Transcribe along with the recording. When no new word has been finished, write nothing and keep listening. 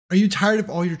Are you tired of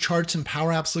all your charts and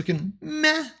Power Apps looking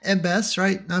meh at best,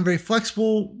 right? Not very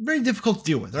flexible, very difficult to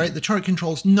deal with, right? The chart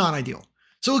control is not ideal.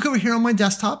 So look over here on my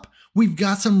desktop. We've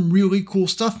got some really cool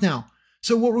stuff now.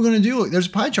 So what we're going to do, look, there's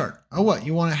a pie chart. Oh, what?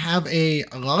 You want to have a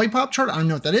lollipop chart? I don't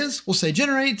know what that is. We'll say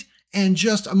generate. And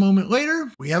just a moment later,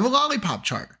 we have a lollipop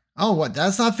chart. Oh, what?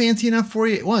 That's not fancy enough for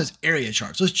you? It was area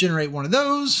charts. Let's generate one of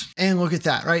those and look at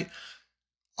that, right?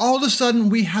 All of a sudden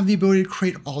we have the ability to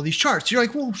create all these charts. You're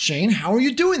like, well, Shane, how are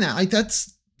you doing that? Like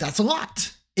that's a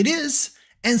lot. It is.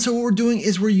 And so what we're doing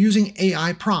is we're using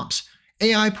AI prompts.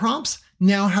 AI prompts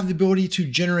now have the ability to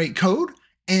generate code,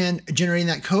 and generating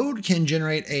that code can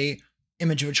generate a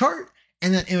image of a chart.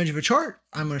 And that image of a chart,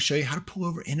 I'm going to show you how to pull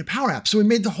over into PowerApps. So we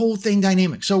made the whole thing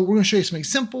dynamic. So we're going to show you some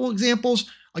simple examples.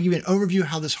 I'll give you an overview of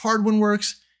how this hard one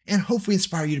works and hopefully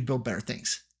inspire you to build better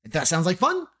things. If that sounds like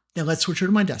fun, then let's switch over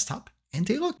to my desktop and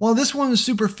take a look. Well, this one was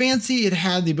super fancy. It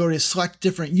had the ability to select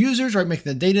different users, right?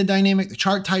 Making the data dynamic, the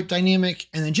chart type dynamic,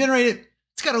 and then generate it.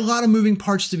 It's got a lot of moving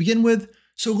parts to begin with.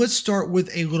 So let's start with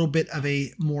a little bit of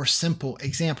a more simple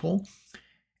example.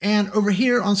 And over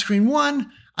here on screen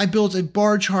one, I built a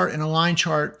bar chart and a line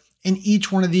chart, and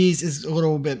each one of these is a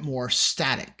little bit more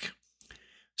static.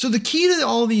 So the key to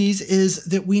all of these is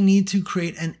that we need to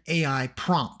create an AI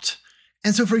prompt.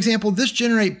 And so for example, this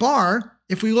generate bar,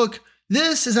 if we look,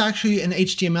 this is actually an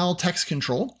HTML text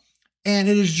control, and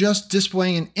it is just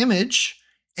displaying an image.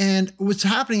 And what's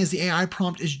happening is the AI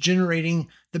prompt is generating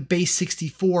the base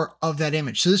 64 of that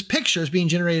image. So this picture is being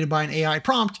generated by an AI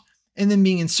prompt and then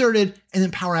being inserted, and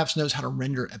then PowerApps knows how to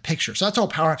render a picture. So that's all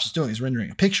PowerApps is doing, is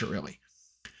rendering a picture really.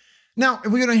 Now,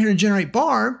 if we go down here to generate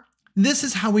bar, this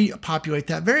is how we populate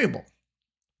that variable.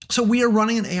 So we are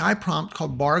running an AI prompt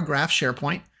called bar graph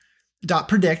SharePoint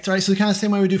 .predict, right? So the kind of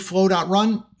same way we do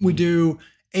flow.run, we do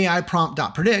AI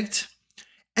prompt.predict.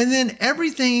 And then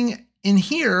everything in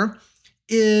here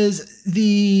is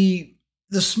the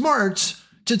smarts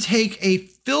to take a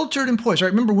filtered employees,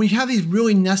 right? Remember, we have these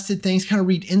really nested things kind of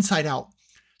read inside out.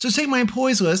 So take my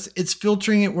employees list, it's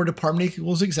filtering it where department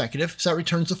equals executive. So that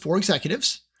returns the 4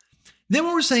 executives. Then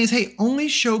what we're saying is, hey, only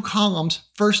show columns,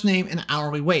 first name and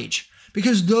hourly wage,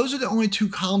 because those are the only 2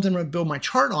 columns I'm going to build my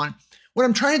chart on. What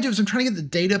I'm trying to do is I'm trying to get the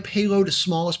data payload as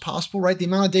small as possible, right? The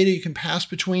amount of data you can pass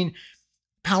between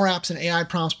PowerApps and AI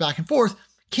prompts back and forth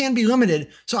can be limited.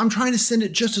 So I'm trying to send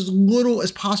it just as little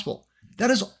as possible.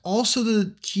 That is also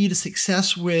the key to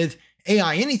success with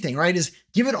AI anything, right? Is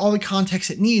give it all the context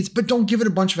it needs, but don't give it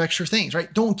a bunch of extra things,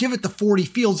 right? Don't give it the 40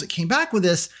 fields that came back with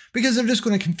this, because they're just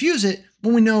going to confuse it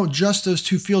when we know just those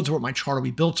 2 fields are what my chart will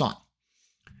be built on.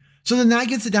 So then that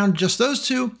gets it down to just those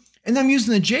 2. And then I'm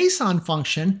using the JSON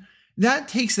function that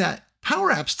takes that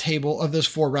PowerApps table of those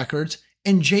 4 records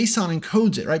and JSON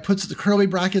encodes it, right? Puts the curly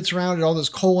brackets around it, all those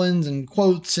colons and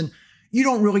quotes, and you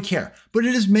don't really care, but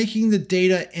it is making the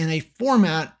data in a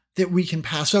format that we can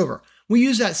pass over. We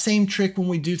use that same trick when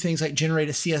we do things like generate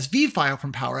a CSV file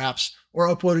from PowerApps or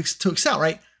upload it to Excel,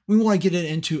 right? We want to get it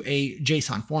into a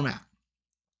JSON format.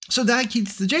 So that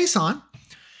keeps the JSON.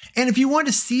 And if you want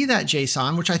to see that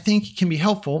JSON, which I think can be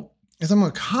helpful, is I'm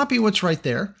going to copy what's right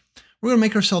there. We're going to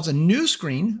make ourselves a new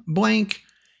screen, blank,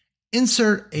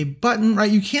 insert a button,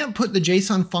 right? You can't put the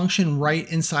JSON function right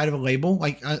inside of a label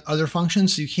like other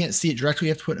functions, so you can't see it directly.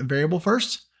 You have to put a variable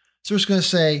first. So we're just going to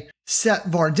say set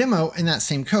var demo in that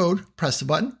same code, press the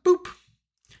button, boop.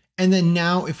 And then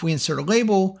now if we insert a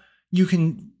label, you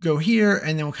can go here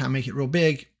and then we'll kind of make it real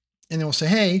big. And then we'll say,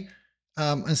 hey,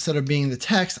 instead of being the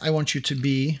text, I want you to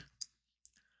be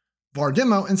var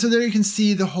demo. And so there you can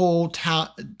see the whole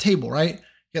table, right?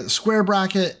 You got the square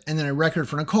bracket and then a record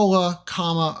for Nicola,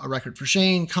 comma, a record for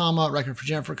Shane, comma, a record for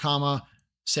Jennifer, comma,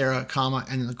 Sarah, comma,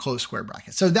 and then the closed square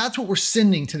bracket. So that's what we're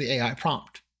sending to the AI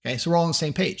prompt. Okay, so we're all on the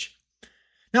same page.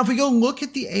 Now, if we go look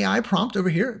at the AI prompt over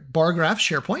here, bar graph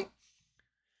SharePoint,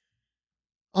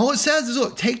 all it says is,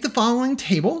 look, take the following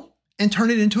table and turn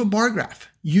it into a bar graph.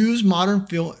 Use modern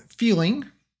feeling.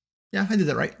 Yeah, I did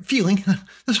that right. Feeling,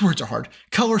 those words are hard.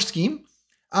 Color scheme.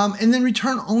 And then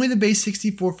return only the base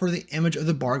 64 for the image of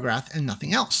the bar graph and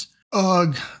nothing else.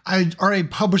 Ugh, I already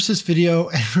published this video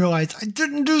and realized I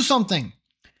didn't do something.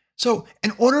 So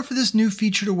in order for this new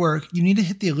feature to work, you need to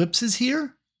hit the ellipses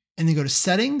here and then go to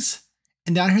settings.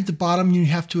 And down here at the bottom, you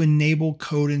have to enable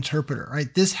code interpreter,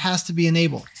 right? This has to be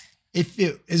enabled. If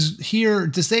it is here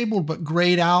disabled but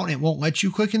grayed out and it won't let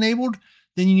you click enabled,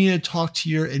 then you need to talk to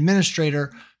your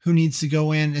administrator who needs to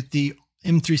go in at the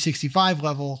M365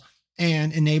 level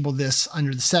and enable this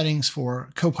under the settings for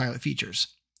Copilot features.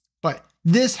 But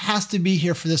this has to be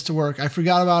here for this to work. I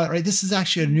forgot about it, right? This is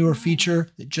actually a newer feature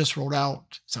that just rolled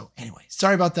out. So anyway,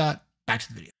 sorry about that. Back to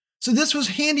the video. So this was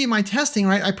handy in my testing,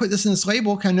 right? I put this in this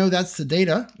label, I know that's the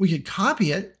data. We could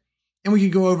copy it and we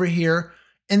could go over here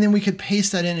and then we could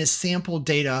paste that in as sample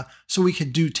data so we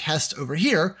could do test over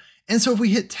here. And so if we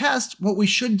hit test, what we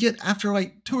should get after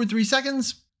like 2 or 3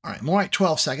 seconds, all right, more like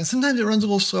 12 seconds. Sometimes it runs a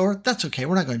little slower. That's okay.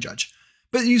 We're not going to judge.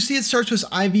 But you see it starts with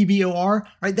IVBOR,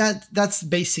 right? That's the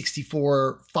base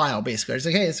 64 file basically. It's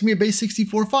like, hey, it's going to be a base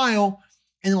 64 file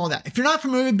and all that. If you're not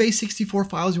familiar with base 64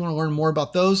 files, you want to learn more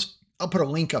about those, I'll put a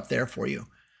link up there for you.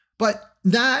 But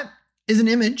that is an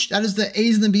image. That is the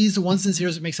A's and the B's, the ones and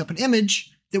zeros that makes up an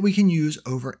image that we can use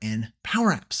over in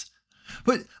PowerApps.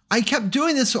 But I kept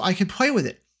doing this so I could play with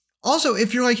it. Also,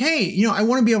 if you're like, hey, I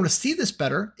want to be able to see this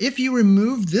better, if you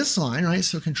remove this line, right?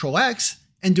 So Control X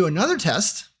and do another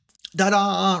test,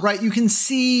 right? You can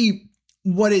see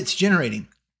what it's generating.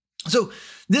 So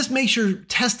this makes your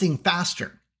testing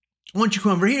faster. Once you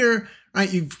come over here,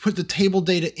 right, you put the table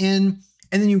data in,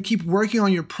 and then you keep working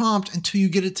on your prompt until you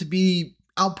get it to be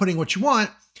outputting what you want.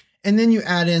 And then you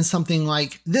add in something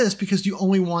like this because you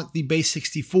only want the base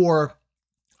 64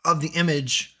 of the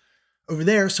image over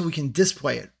there so we can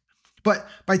display it. But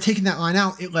by taking that line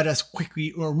out, it let us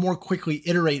quickly or more quickly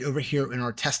iterate over here in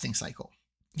our testing cycle.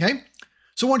 Okay.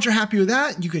 So once you're happy with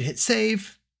that, you could hit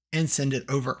save and send it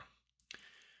over.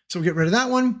 So we'll get rid of that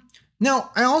one.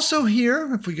 Now I also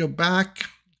here, if we go back,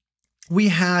 we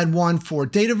had one for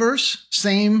Dataverse,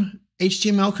 same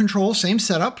HTML control, same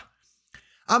setup.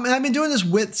 And I've been doing this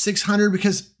width 600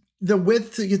 because the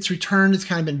width that gets returned has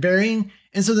kind of been varying.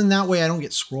 And so then that way I don't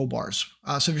get scroll bars.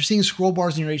 So if you're seeing scroll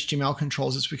bars in your HTML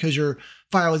controls, it's because your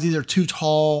file is either too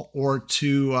tall or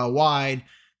too wide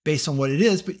based on what it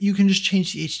is, but you can just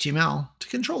change the HTML to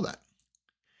control that.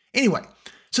 Anyway,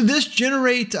 so this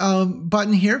generate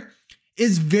button here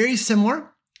is very similar.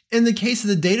 In the case of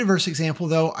the Dataverse example,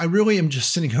 though, I really am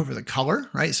just sending over the color,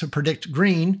 right? So predict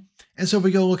green. And so if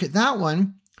we go look at that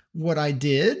one, what I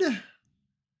did,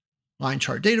 line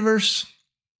chart Dataverse.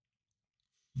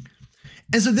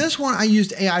 And so this one, I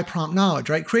used AI prompt knowledge,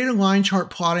 right? Create a line chart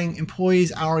plotting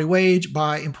employees' hourly wage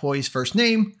by employee's first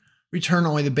name, return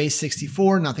only the base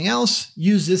 64, nothing else.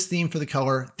 Use this theme for the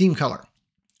color, theme color,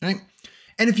 right?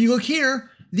 And if you look here,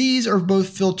 these are both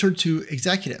filtered to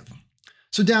executive.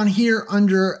 So down here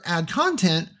under add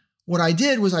content, what I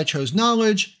did was I chose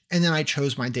knowledge and then I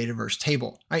chose my Dataverse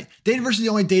table, right? Dataverse is the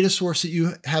only data source that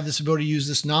you have this ability to use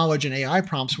this knowledge and AI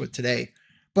prompts with today.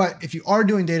 But if you are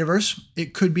doing Dataverse,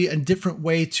 it could be a different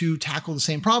way to tackle the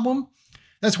same problem.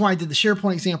 That's why I did the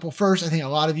SharePoint example first. I think a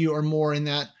lot of you are more in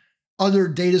that other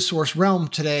data source realm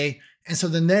today. And so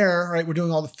then there, right, we're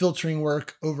doing all the filtering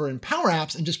work over in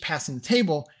PowerApps and just passing the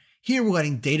table. Here, we're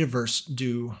letting Dataverse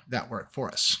do that work for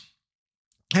us.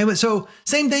 Okay, but so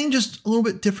same thing, just a little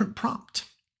bit different prompt.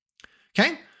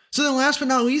 Okay, so then last but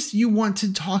not least, you want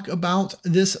to talk about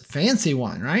this fancy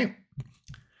one, right?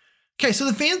 Okay, so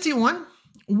the fancy one,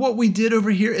 what we did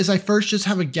over here is I first just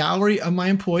have a gallery of my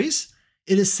employees.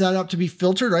 It is set up to be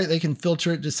filtered, right? They can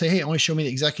filter it to say, hey, only show me the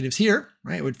executives here,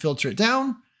 right? It would filter it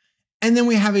down. And then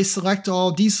we have a select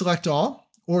all, deselect all,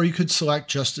 or you could select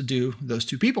just to do those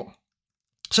two people.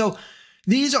 So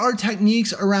these are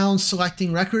techniques around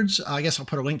selecting records. I guess I'll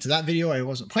put a link to that video. I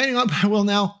wasn't planning on, but I will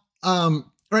now.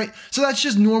 Right. So that's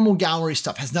just normal gallery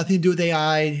stuff. Has nothing to do with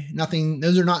AI, nothing.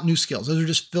 Those are not new skills. Those are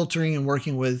just filtering and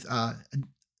working with a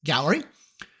gallery.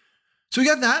 So we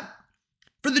got that.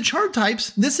 For the chart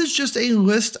types, this is just a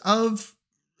list of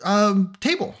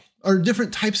table or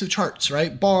different types of charts,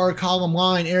 right? Bar, column,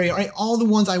 line, area, right? All the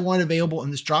ones I want available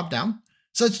in this dropdown.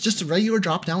 So it's just a regular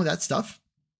dropdown with that stuff.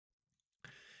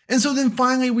 And so then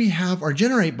finally we have our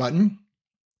generate button.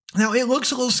 Now it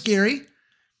looks a little scary,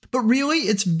 but really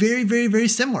it's very, very, very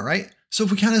similar, right? So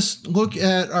if we kind of look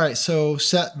at, all right, so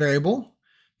set variable,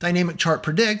 dynamic chart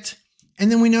predict, and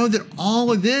then we know that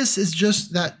all of this is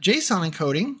just that JSON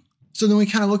encoding. So then we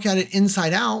kind of look at it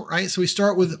inside out, right? So we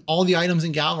start with all the items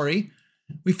in gallery.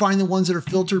 We find the ones that are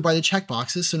filtered by the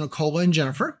checkboxes, so Nicola and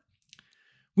Jennifer.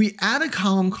 We add a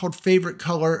column called favorite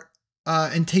color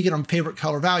and take it on favorite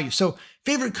color value. So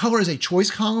favorite color is a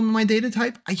choice column in my data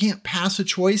type. I can't pass a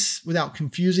choice without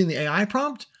confusing the AI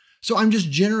prompt. So I'm just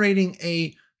generating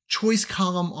a choice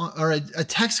column or a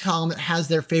text column that has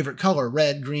their favorite color,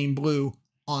 red, green, blue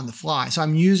on the fly. So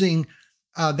I'm using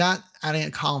that, adding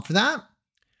a column for that.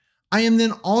 I am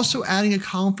then also adding a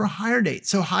column for hire date.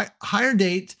 So hire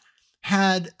date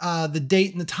had the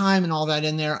date and the time and all that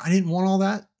in there. I didn't want all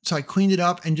that. So I cleaned it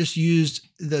up and just used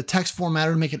the text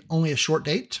formatter to make it only a short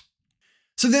date.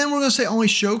 So then we're going to say only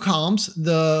show columns,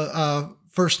 the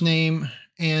first name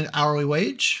and hourly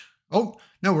wage. Oh,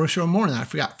 no, we're showing more than that. I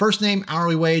forgot. First name,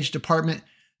 hourly wage, department,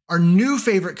 Our new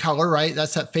favorite color, right?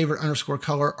 That's that favorite underscore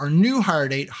color. Our new hire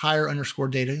date, hire underscore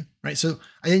data, right? So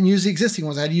I didn't use the existing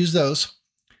ones. I had to use those.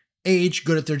 Age,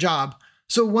 good at their job.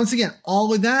 So once again,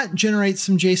 all of that generates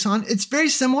some JSON. It's very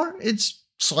similar. It's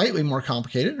slightly more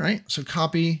complicated, right? So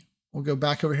copy, we'll go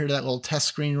back over here to that little test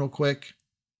screen real quick.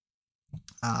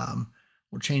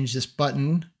 We'll change this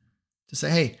button to say,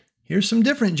 hey, here's some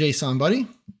different JSON, buddy.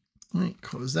 All right,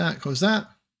 close that, close that.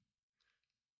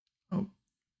 Oh,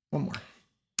 one more.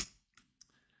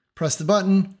 Press the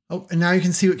button. Oh, and now you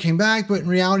can see what came back, but in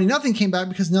reality, nothing came back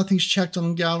because nothing's checked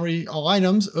on gallery all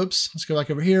items. Oops, let's go back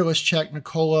over here. Let's check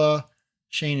Nicola,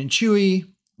 Shane, and Chewy.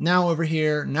 Now over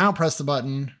here, now press the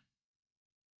button.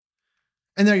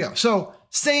 And there you go. So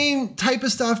same type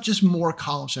of stuff, just more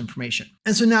columns of information.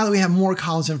 And so now that we have more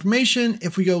columns of information,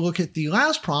 if we go look at the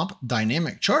last prompt,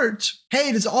 dynamic charts,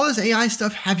 hey, does all this AI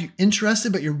stuff have you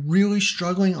interested, but you're really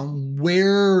struggling on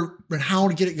where and how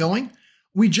to get it going?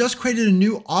 We just created a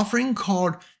new offering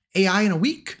called AI in a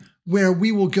Week, where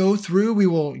we will go through, we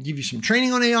will give you some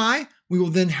training on AI. We will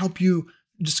then help you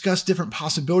discuss different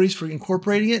possibilities for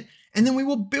incorporating it. And then we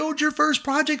will build your first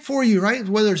project for you, right?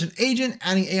 Whether it's an agent,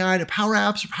 adding AI to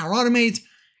PowerApps or Power Automate,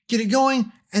 get it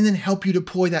going, and then help you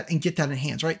deploy that and get that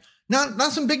enhanced, right?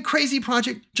 Not some big crazy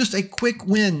project, just a quick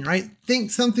win, right?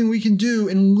 Think something we can do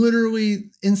in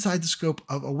literally inside the scope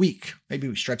of a week. Maybe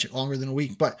we stretch it longer than a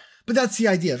week, but that's the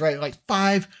idea, right? Like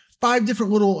five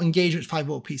different little engagements, 5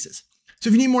 little pieces. So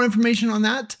if you need more information on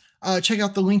that, check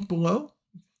out the link below.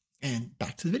 And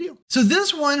back to the video. So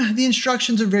this one, the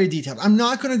instructions are very detailed. I'm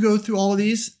not going to go through all of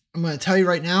these. I'm going to tell you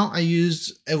right now, I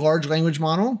used a large language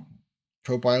model,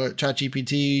 Copilot,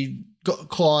 ChatGPT,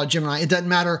 Claude, Gemini, it doesn't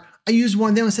matter. I used one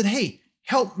of them and said, hey,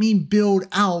 help me build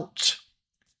out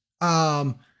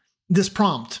this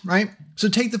prompt, right? So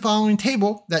take the following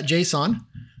table, that JSON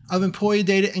of employee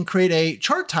data, and create a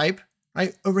chart type,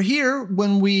 right? Over here,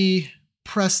 when we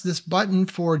press this button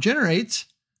for generate,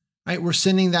 right, we're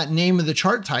sending that name of the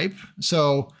chart type.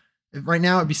 So right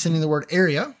now it'd be sending the word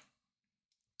area.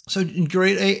 So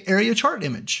create a area chart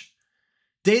image.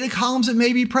 Data columns that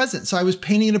may be present. So I was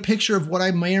painting a picture of what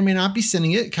I may or may not be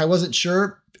sending it. I wasn't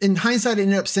sure. In hindsight, I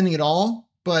ended up sending it all,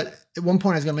 but at one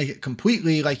point I was going to make it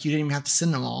completely like you didn't even have to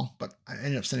send them all, but I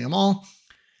ended up sending them all.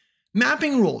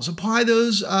 Mapping rules, apply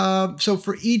those. So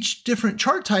for each different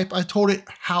chart type, I told it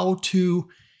how to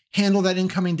handle that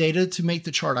incoming data to make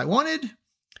the chart I wanted.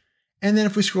 And then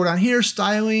if we scroll down here,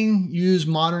 styling, use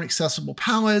modern accessible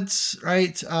palettes,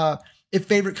 right? If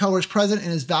favorite color is present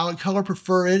and is valid color,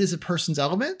 prefer it as a person's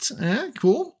element.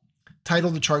 Cool.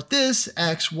 Title the chart this,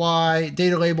 X, Y,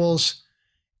 data labels.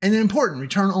 And then important,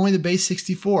 return only the base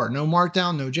 64. No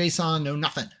markdown, no JSON, no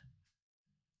nothing.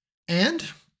 And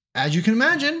as you can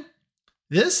imagine,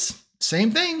 this,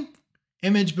 same thing.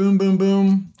 Image, boom, boom,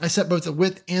 boom. I set both the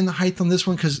width and the height on this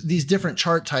one because these different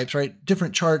chart types, right?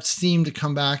 Different charts seem to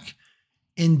come back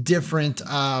in different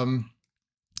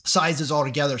sizes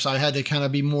altogether. So I had to kind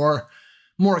of be more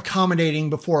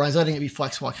accommodating before. I was letting it be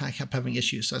flexible. I kind of kept having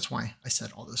issues. So that's why I said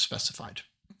all this specified.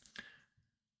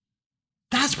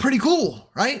 That's pretty cool,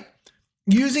 right?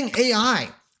 Using AI.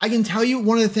 I can tell you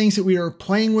one of the things that we are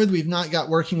playing with, we've not got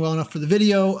working well enough for the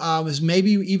video, was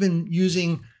maybe even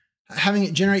having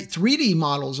it generate 3D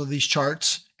models of these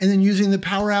charts and then using the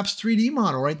PowerApps 3D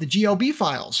model, right? The GLB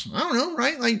files. I don't know,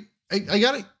 right? Like I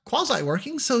got it quasi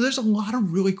working. So there's a lot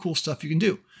of really cool stuff you can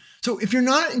do. So if you're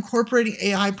not incorporating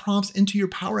AI prompts into your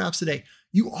PowerApps today,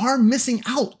 you are missing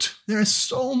out. There is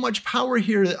so much power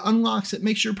here that unlocks it,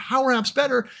 makes your PowerApps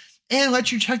better, and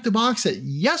lets you check the box that,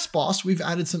 yes, boss, we've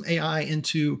added some AI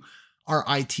into our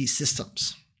IT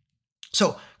systems.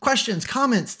 So questions,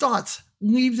 comments, thoughts,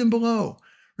 leave them below.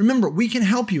 Remember, we can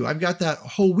help you. I've got that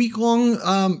whole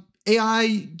week-long AI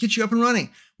get you up and running.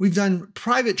 We've done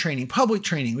private training, public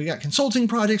training. We got consulting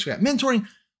projects. We got mentoring.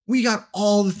 We got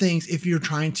all the things if you're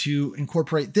trying to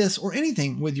incorporate this or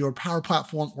anything with your Power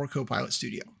Platform or Copilot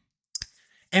Studio.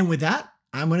 And with that,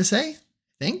 I'm going to say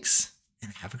thanks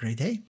and have a great day.